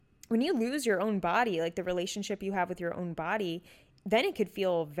when you lose your own body, like the relationship you have with your own body, then it could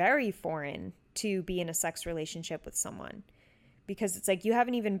feel very foreign to be in a sex relationship with someone, because it's like you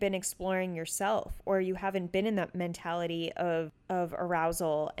haven't even been exploring yourself, or you haven't been in that mentality of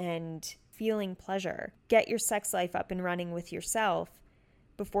arousal and feeling pleasure. Get your sex life up and running with yourself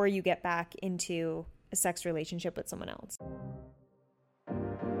before you get back into a sex relationship with someone else.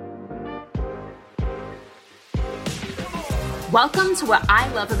 Welcome to What I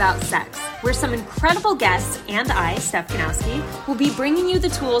Love About Sex, where some incredible guests and I, Steph Ganowski, will be bringing you the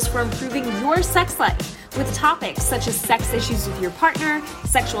tools for improving your sex life with topics such as sex issues with your partner,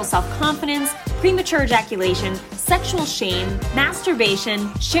 sexual self-confidence, premature ejaculation, sexual shame,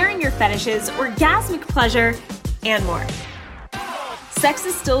 masturbation, sharing your fetishes, orgasmic pleasure, and more. Sex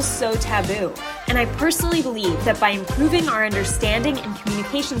is still so taboo, and I personally believe that by improving our understanding and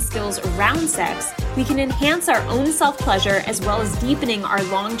communication skills around sex, we can enhance our own self-pleasure as well as deepening our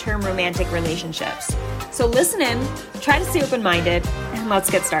long-term romantic relationships. So listen in, try to stay open-minded, and let's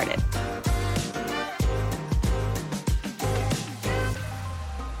get started.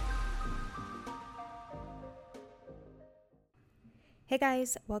 Hey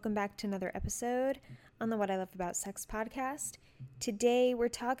guys, welcome back to another episode on the What I Love About Sex podcast. Today we're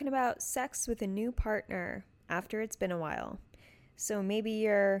talking about sex with a new partner after it's been a while. So maybe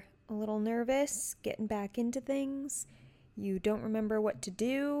you're a little nervous getting back into things. You don't remember what to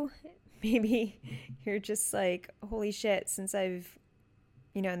do. Maybe you're just like, holy shit, since I've,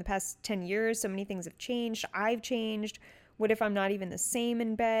 in the past 10 years, so many things have changed. I've changed. What if I'm not even the same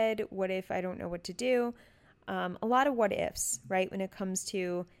in bed? What if I don't know what to do? A lot of what ifs, right? When it comes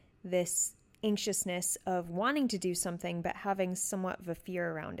to this anxiousness of wanting to do something, but having somewhat of a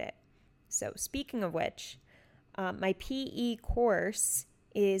fear around it. So speaking of which, my PE course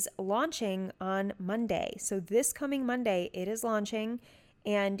is launching on Monday. So this coming Monday, it is launching.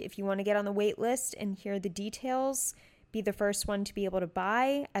 And if you want to get on the wait list and hear the details, be the first one to be able to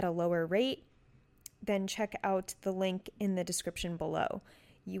buy at a lower rate, then check out the link in the description below.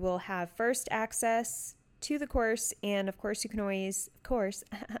 You will have first access to the course, and of course you can always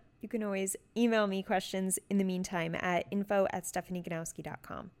email me questions in the meantime at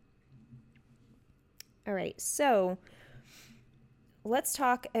info@stephanieganowski.com. All right, so let's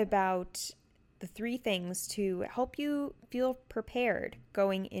talk about the 3 things to help you feel prepared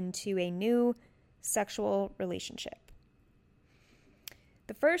going into a new sexual relationship.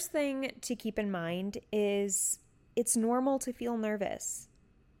 The first thing to keep in mind is it's normal to feel nervous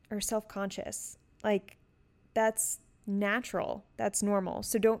or self-conscious. Like, that's natural. That's normal.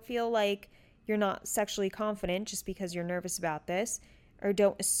 So don't feel like you're not sexually confident just because you're nervous about this, or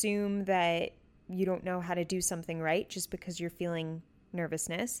don't assume that you don't know how to do something right just because you're feeling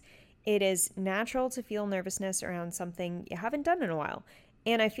nervousness. It is natural to feel nervousness around something you haven't done in a while.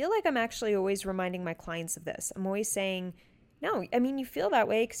 And I feel like I'm actually always reminding my clients of this. I'm always saying, no, you feel that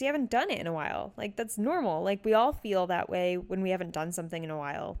way because you haven't done it in a while. Like, that's normal. Like, we all feel that way when we haven't done something in a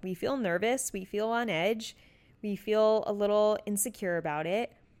while. We feel nervous. We feel on edge. We feel a little insecure about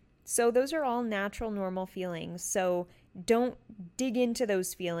it. So those are all natural, normal feelings. So don't dig into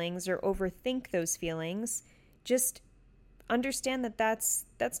those feelings or overthink those feelings. Just understand that that's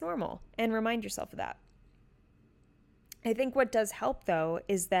normal and remind yourself of that. I think what does help, though,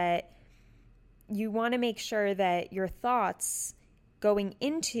 is that you want to make sure that your thoughts going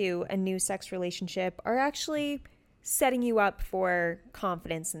into a new sex relationship are actually setting you up for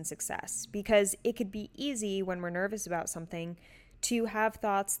confidence and success, because it could be easy when we're nervous about something to have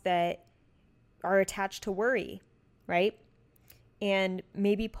thoughts that are attached to worry, right? And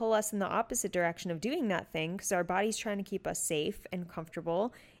maybe pull us in the opposite direction of doing that thing because our body's trying to keep us safe and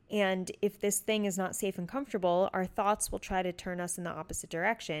comfortable. And if this thing is not safe and comfortable, our thoughts will try to turn us in the opposite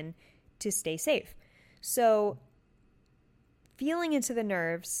direction to stay safe. So feeling into the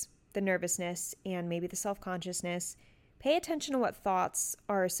nerves, the nervousness, and maybe the self-consciousness, pay attention to what thoughts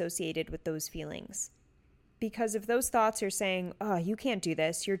are associated with those feelings. Because if those thoughts are saying, oh, you can't do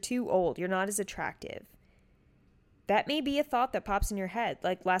this, you're too old, you're not as attractive, that may be a thought that pops in your head.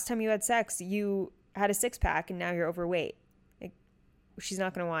 Like, last time you had sex, you had a 6-pack and now you're overweight. Like, she's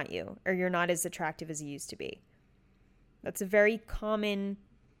not going to want you, or you're not as attractive as you used to be. That's a very common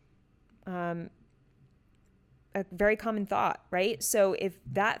thought, right? So if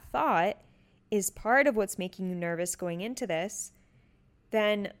that thought is part of what's making you nervous going into this,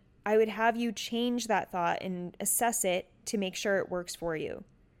 then I would have you change that thought and assess it to make sure it works for you.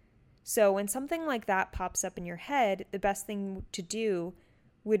 So when something like that pops up in your head, the best thing to do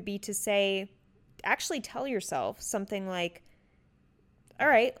would be to say, actually tell yourself something like, all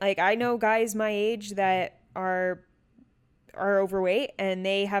right, like, I know guys my age that are are overweight and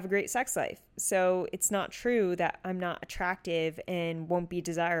they have a great sex life. So it's not true that I'm not attractive and won't be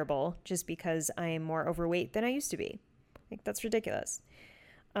desirable just because I am more overweight than I used to be. Like, that's ridiculous.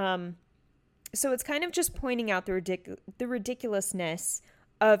 So it's kind of just pointing out the ridiculousness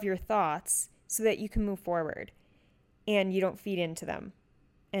of your thoughts so that you can move forward and you don't feed into them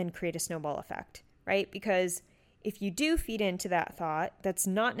and create a snowball effect, right? Because if you do feed into that thought that's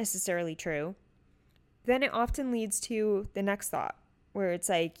not necessarily true, then it often leads to the next thought where it's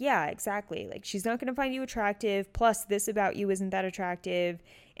like, yeah, exactly. Like, she's not going to find you attractive. Plus, this about you isn't that attractive.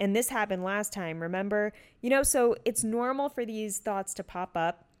 And this happened last time, remember? So it's normal for these thoughts to pop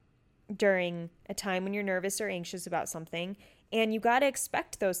up during a time when you're nervous or anxious about something. And you got to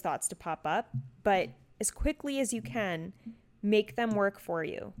expect those thoughts to pop up. But as quickly as you can, make them work for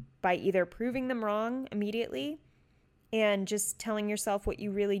you by either proving them wrong immediately and just telling yourself what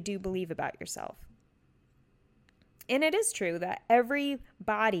you really do believe about yourself. And it is true that every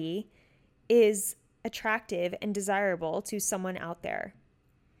body is attractive and desirable to someone out there.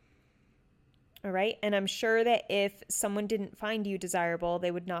 All right? And I'm sure that if someone didn't find you desirable,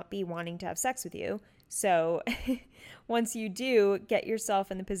 they would not be wanting to have sex with you. So once you do get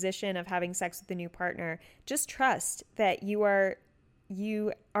yourself in the position of having sex with a new partner, just trust that you are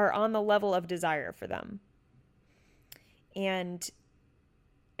on the level of desire for them. And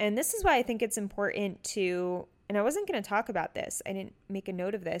this is why I think it's important to, and I wasn't going to talk about this, I didn't make a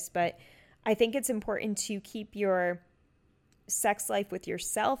note of this, but I think it's important to keep your sex life with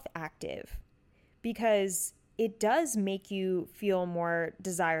yourself active, because it does make you feel more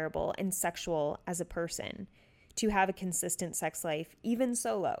desirable and sexual as a person to have a consistent sex life, even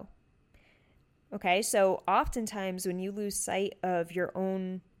solo. Okay, so oftentimes when you lose sight of your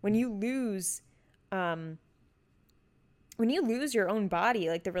own, when you lose your own body,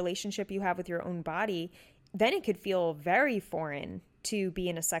 like the relationship you have with your own body, then it could feel very foreign to be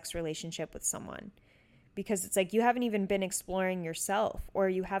in a sex relationship with someone, because it's like you haven't even been exploring yourself, or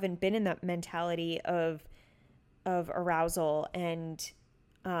you haven't been in that mentality of arousal and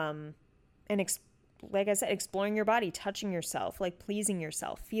like I said, exploring your body, touching yourself, like pleasing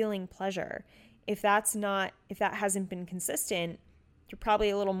yourself, feeling pleasure. If that hasn't been consistent, you're probably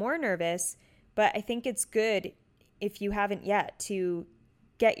a little more nervous, but I think it's good, if you haven't yet, to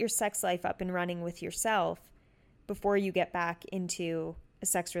get your sex life up and running with yourself before you get back into a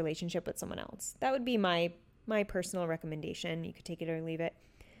sex relationship with someone else. That would be my personal recommendation. You could take it or leave it.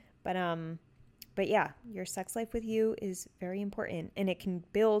 But yeah, your sex life with you is very important, and it can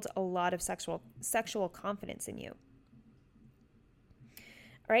build a lot of sexual confidence in you.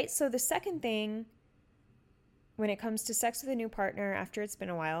 All right, so the second thing when it comes to sex with a new partner after it's been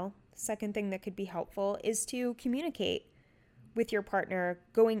a while, the second thing that could be helpful is to communicate with your partner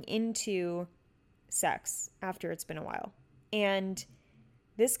going into sex after it's been a while. And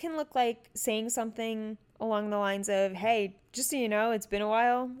this can look like saying something along the lines of, hey, just so you know, it's been a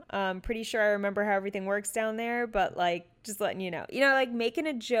while. I'm pretty sure I remember how everything works down there, but like, just letting you know. Like making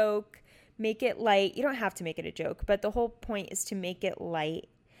a joke, make it light. You don't have to make it a joke, but the whole point is to make it light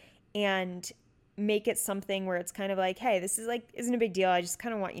and make it something where it's kind of like, hey, this isn't a big deal. I just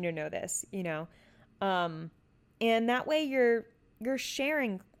kind of want you to know this, and that way you're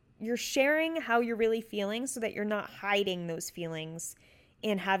sharing how you're really feeling, so that you're not hiding those feelings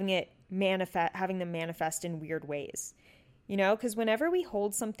and having them manifest in weird ways, because whenever we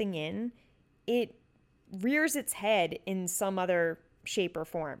hold something in, it rears its head in some other shape or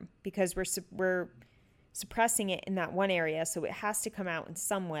form, because we're suppressing it in that one area, so it has to come out in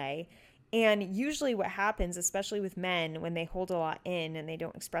some way. And usually what happens, especially with men, when they hold a lot in and they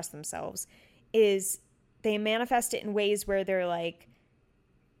don't express themselves, is they manifest it in ways where they're like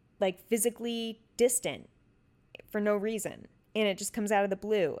physically distant for no reason. And it just comes out of the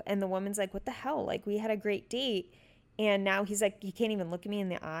blue. And the woman's like, what the hell? Like, we had a great date. And now he's like, he can't even look at me in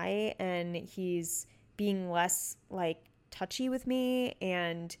the eye. And he's being less like touchy with me.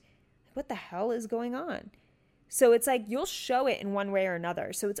 And what the hell is going on? So it's like, you'll show it in one way or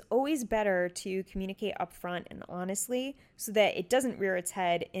another. So it's always better to communicate upfront and honestly, so that it doesn't rear its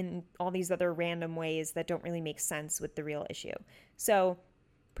head in all these other random ways that don't really make sense with the real issue. So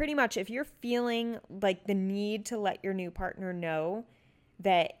pretty much, if you're feeling like the need to let your new partner know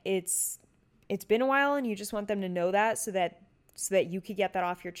that it's been a while and you just want them to know that, so that you could get that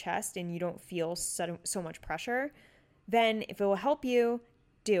off your chest and you don't feel so much pressure, then if it will help you,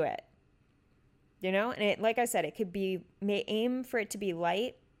 do it. And like I said, it could be, aim for it to be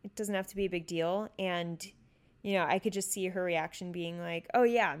light. It doesn't have to be a big deal. And, I could just see her reaction being like, oh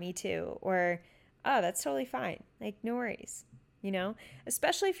yeah, me too. Or, oh, that's totally fine. Like, no worries,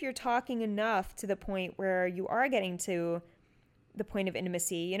 especially if you're talking enough to the point where you are getting to the point of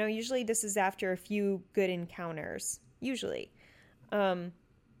intimacy. Usually this is after a few good encounters, usually. A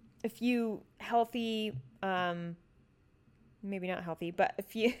few healthy, maybe not healthy, but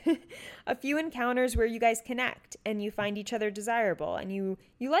a few encounters where you guys connect and you find each other desirable and you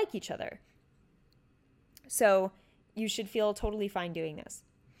like each other. So you should feel totally fine doing this.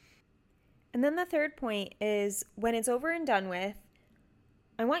 And then the third point is, when it's over and done with,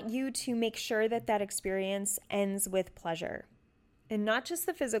 I want you to make sure that experience ends with pleasure. And not just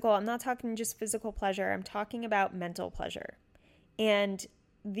the physical. I'm not talking just physical pleasure. I'm talking about mental pleasure and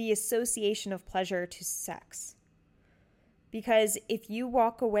the association of pleasure to sex. Because if you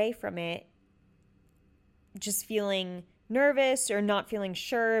walk away from it just feeling nervous or not feeling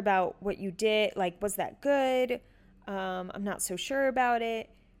sure about what you did, like, was that good? I'm not so sure about it.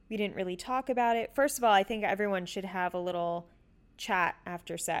 We didn't really talk about it. First of all, I think everyone should have a little chat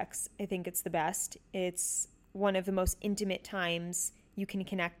after sex. I think it's the best. It's one of the most intimate times you can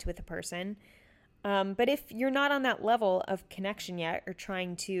connect with a person. But if you're not on that level of connection yet, or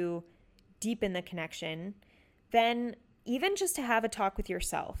trying to deepen the connection, then even just to have a talk with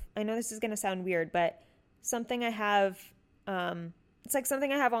yourself. I know this is going to sound weird, but something I have, it's like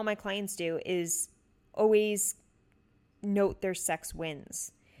something I have all my clients do is always note their sex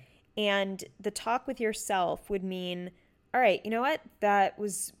wins. And the talk with yourself would mean, all right, you know what?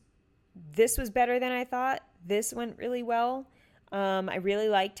 This was better than I thought. This went really well. I really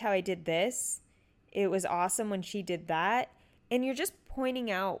liked how I did this. It was awesome when she did that. And you're just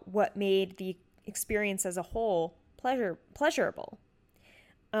pointing out what made the experience as a whole pleasurable.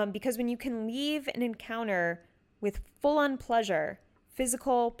 Because when you can leave an encounter with full-on pleasure,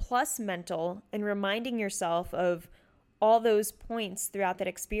 physical plus mental, and reminding yourself of all those points throughout that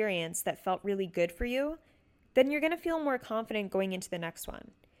experience that felt really good for you, then you're going to feel more confident going into the next one.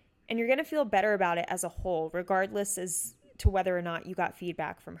 And you're going to feel better about it as a whole, regardless as to whether or not you got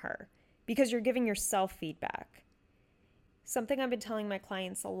feedback from her, because you're giving yourself feedback. Something I've been telling my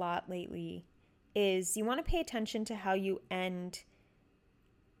clients a lot lately is you want to pay attention to how you end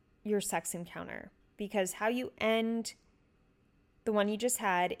your sex encounter, because how you end the one you just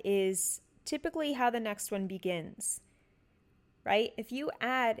had is typically how the next one begins, right? If you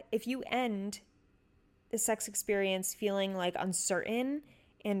end the sex experience feeling like uncertain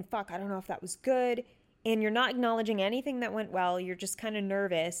and I don't know if that was good, and you're not acknowledging anything that went well, you're just kind of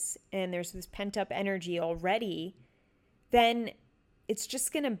nervous and there's this pent up energy already, then it's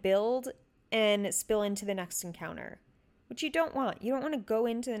just going to build and spill into the next encounter, which you don't want. You don't want to go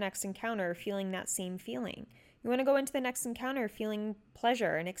into the next encounter feeling that same feeling. You want to go into the next encounter feeling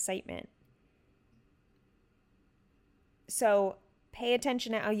pleasure and excitement. So pay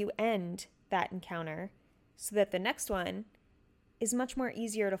attention to how you end that encounter so that the next one is much more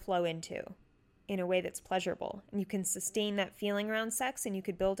easier to flow into in a way that's pleasurable. And you can sustain that feeling around sex, and you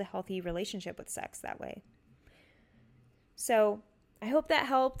could build a healthy relationship with sex that way. So I hope that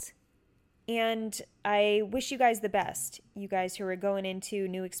helped. And I wish you guys the best. You guys who are going into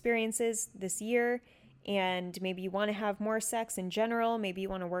new experiences this year, and maybe you want to have more sex in general. Maybe you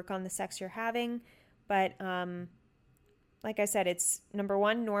want to work on the sex you're having. But like I said, it's number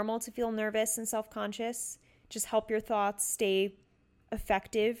one, normal to feel nervous and self-conscious. Just help your thoughts stay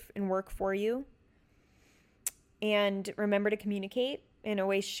effective and work for you. And remember to communicate and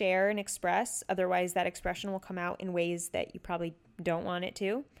always share and express. Otherwise, that expression will come out in ways that you probably don't want it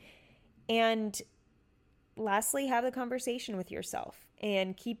to. And lastly, have the conversation with yourself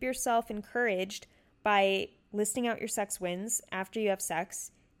and keep yourself encouraged by listing out your sex wins after you have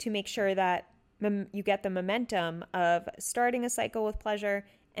sex to make sure that you get the momentum of starting a cycle with pleasure,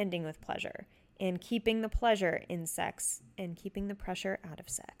 ending with pleasure, and keeping the pleasure in sex and keeping the pressure out of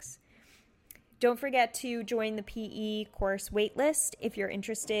sex. Don't forget to join the PE course waitlist if you're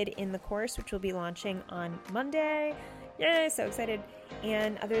interested in the course, which will be launching on Monday. Yay, so excited.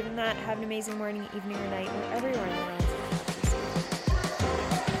 And other than that, have an amazing morning, evening, or night, wherever you are in the world.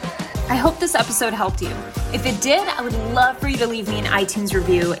 I hope this episode helped you. If it did, I would love for you to leave me an iTunes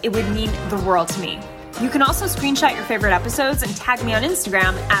review. It would mean the world to me. You can also screenshot your favorite episodes and tag me on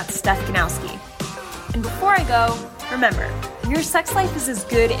Instagram @StephKanowski. And before I go, remember, your sex life is as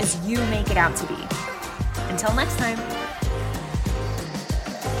good as you make it out to be. Until next time.